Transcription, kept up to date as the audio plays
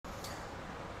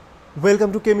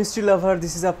Welcome to Chemistry Lover.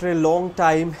 This is after a long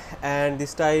time, and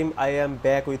this time I am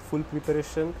back with full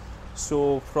preparation.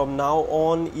 So from now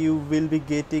on you will be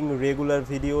getting regular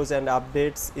videos and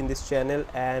updates in this channel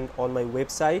and on my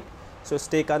website, so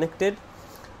stay connected.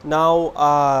 Now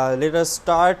let us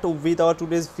start with our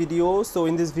today's video. So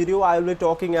in this video I will be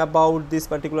talking about this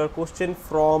particular question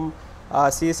from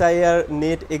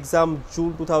CSIR-NET exam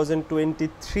June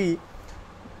 2023.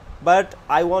 But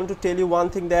I want to tell you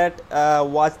one thing, that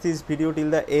watch this video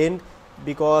till the end,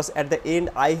 because at the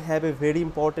end I have a very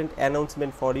important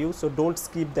announcement for you, so don't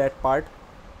skip that part.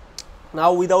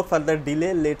 Now without further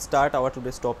delay, let's start our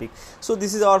today's topic. So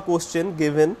this is our question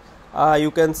given.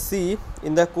 You can see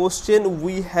in the question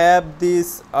we have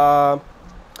this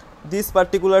this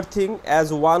particular thing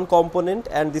as one component,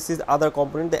 and this is other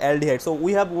component, the aldehyde. So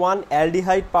we have one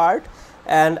aldehyde part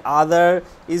and other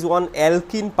is one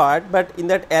alkene part, but in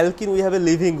that alkene we have a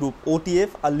leaving group,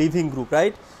 OTF, a leaving group,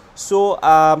 right? So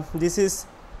this is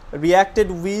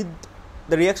reacted with,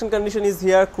 the reaction condition is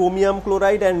here chromium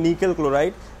chloride and nickel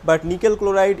chloride, but nickel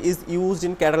chloride is used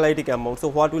in catalytic amount. So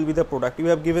what will be the product? You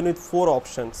have given with 4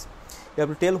 options. You have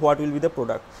to tell what will be the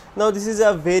product. Now this is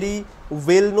a very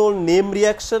well known name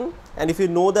reaction, and if you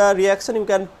know the reaction you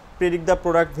can predict the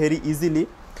product very easily.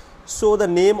 So the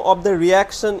name of the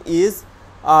reaction is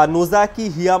Nozaki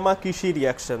Hyama Kishi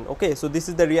reaction. Okay, so this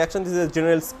is the reaction, this is a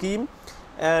general scheme,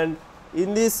 and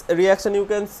in this reaction you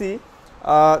can see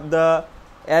the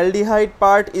aldehyde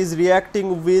part is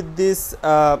reacting with this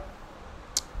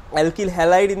alkyl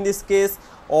halide in this case,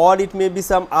 or it may be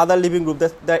some other leaving group.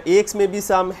 The X may be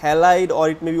some halide, or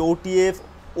it may be OTF,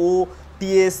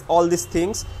 OTS, all these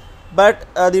things. But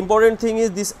the important thing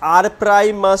is this R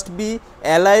prime must be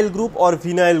allyl group or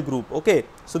vinyl group. Okay,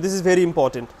 so this is very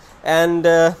important. And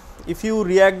if you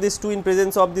react these two in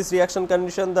presence of this reaction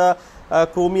condition, the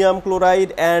chromium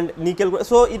chloride and nickel,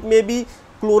 so it may be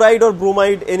chloride or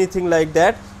bromide, anything like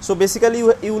that. So basically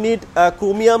you need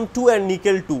chromium 2 and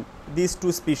nickel 2, these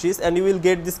two species, and you will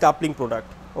get this coupling product.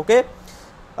 Okay,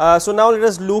 so now let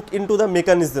us look into the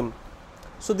mechanism.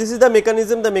 So this is the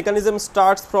mechanism. The mechanism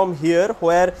starts from here,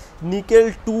 where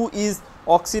nickel 2 is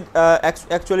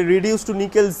actually reduced to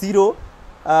nickel 0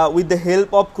 with the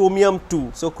help of chromium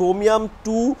 2. So chromium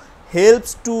 2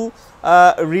 helps to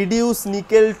reduce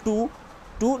nickel 2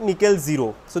 to nickel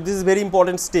 0. So this is very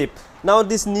important step. Now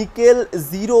this nickel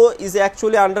 0 is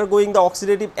actually undergoing the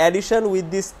oxidative addition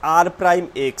with this R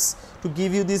prime X to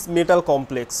give you this metal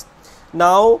complex.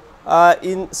 Now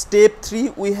in step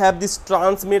 3 we have this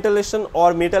transmetallation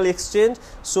or metal exchange.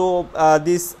 So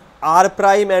this R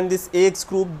prime and this X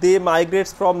group, they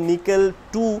migrates from nickel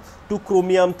 2 to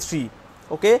chromium 3.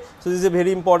 Okay, so this is a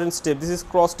very important step. This is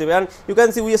cross step, and you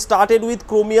can see we started with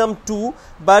chromium 2,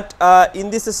 but in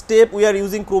this step we are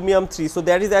using chromium 3. So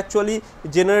that is actually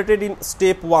generated in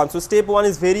step 1. So step 1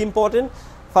 is very important.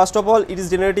 First of all, it is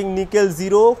generating nickel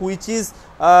 0, which is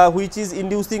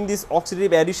inducing this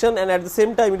oxidative addition, and at the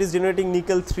same time it is generating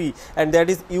nickel 3, and that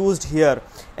is used here.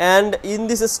 And in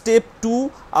this step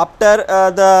 2, after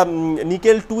the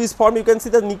nickel 2 is formed, you can see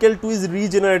the nickel 2 is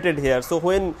regenerated here. So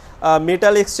when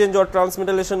metal exchange or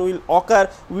transmetallation will occur,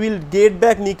 we will get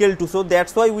back nickel 2. So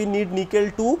that's why we need nickel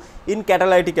 2 in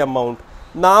catalytic amount.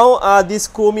 Now this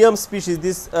chromium species,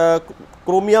 this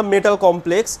chromium metal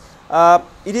complex,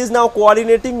 it is now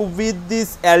coordinating with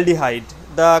this aldehyde.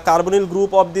 The carbonyl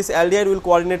group of this aldehyde will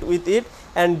coordinate with it,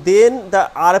 and then the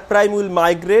R prime will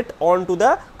migrate onto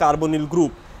the carbonyl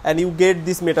group, and you get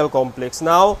this metal complex.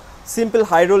 Now simple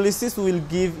hydrolysis will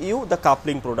give you the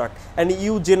coupling product, and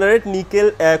you generate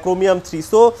nickel chromium 3.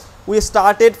 So we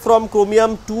started from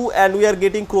chromium 2 and we are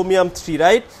getting chromium 3,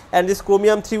 right? And this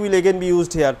chromium 3 will again be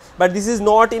used here, but this is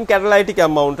not in catalytic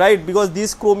amount, right? Because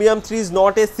this chromium 3 is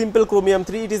not a simple chromium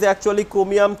 3, it is actually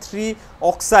chromium 3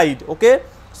 oxide. Okay,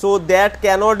 so that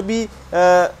cannot be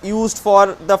used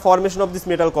for the formation of this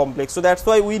metal complex. So that's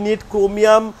why we need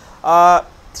chromium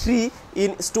 3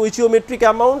 in stoichiometric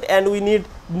amount, and we need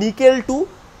nickel 2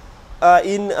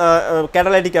 in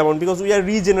catalytic amount, because we are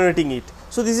regenerating it.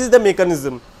 So this is the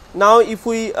mechanism. Now if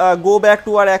we go back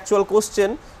to our actual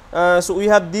question, so we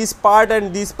have this part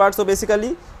and this part. So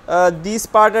basically this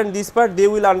part and this part, they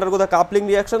will undergo the coupling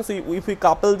reaction. So if we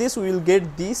couple this, we will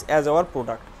get this as our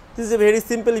product. This is a very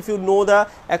simple if you know the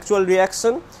actual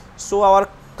reaction. So our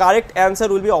correct answer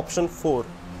will be option 4,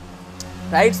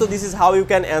 right? So this is how you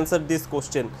can answer this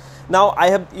question. Now I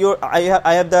have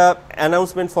the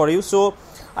announcement for you. So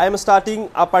I am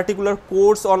starting a particular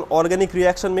course on organic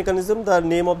reaction mechanism. The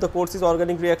name of the course is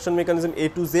Organic Reaction Mechanism A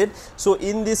to Z. So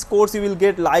in this course you will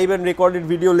get live and recorded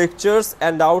video lectures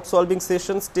and doubt solving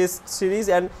sessions, test series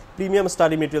and premium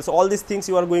study materials. All these things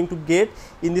you are going to get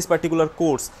in this particular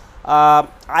course.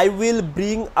 I will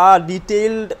bring a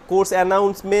detailed course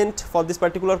announcement for this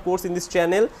particular course in this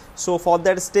channel, so for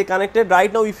that stay connected.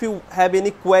 Right now if you have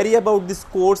any query about this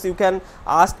course, you can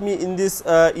ask me in this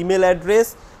email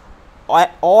address,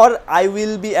 or I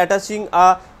will be attaching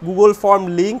a Google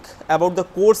form link about the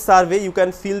course survey. You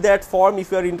can fill that form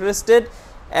if you are interested,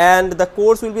 and the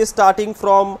course will be starting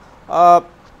from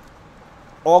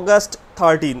August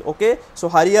 13. Okay, so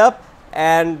hurry up,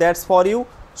 and that's for you.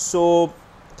 So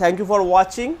thank you for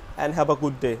watching and have a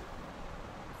good day.